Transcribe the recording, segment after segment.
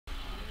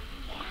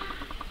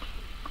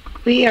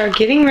We are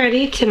getting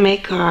ready to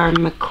make our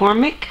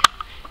McCormick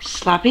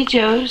Sloppy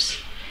Joes,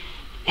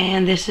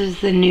 and this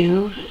is the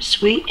new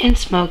sweet and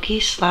smoky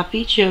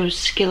Sloppy Joes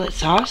skillet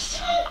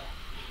sauce.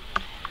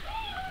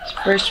 So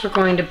first we're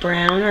going to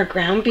brown our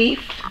ground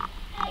beef,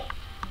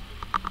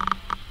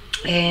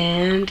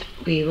 and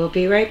we will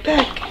be right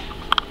back.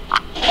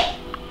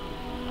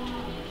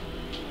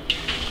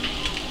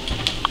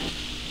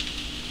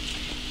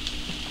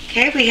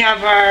 Okay, we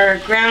have our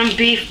ground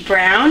beef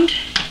browned,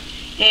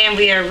 and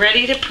we are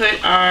ready to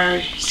put our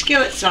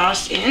skillet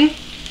sauce in.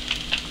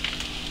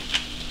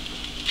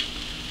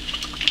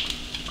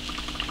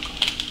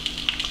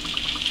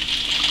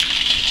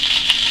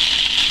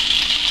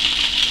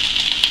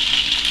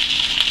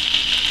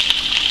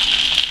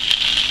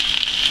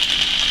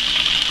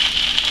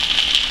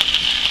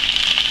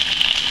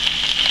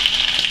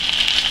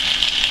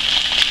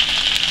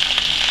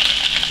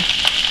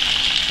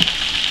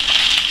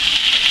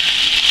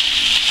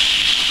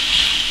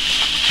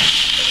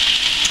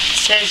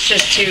 It says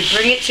just to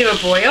bring it to a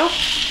boil.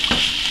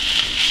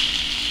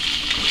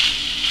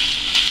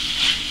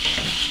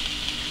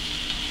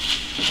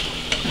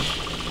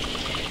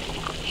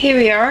 Here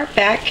we are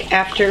back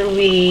after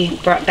we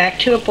brought back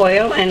to a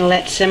boil and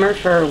let simmer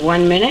for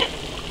 1 minute.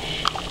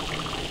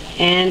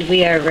 And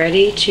we are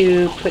ready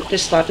to put the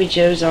Sloppy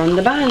Joes on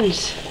the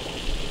buns.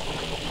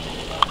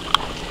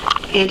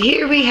 And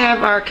here we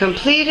have our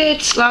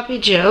completed Sloppy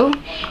Joe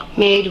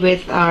made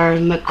with our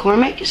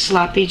McCormick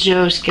Sloppy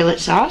Joe skillet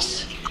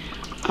sauce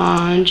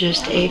on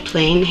just a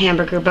plain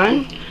hamburger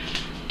bun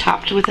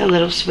topped with a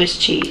little Swiss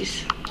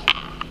cheese.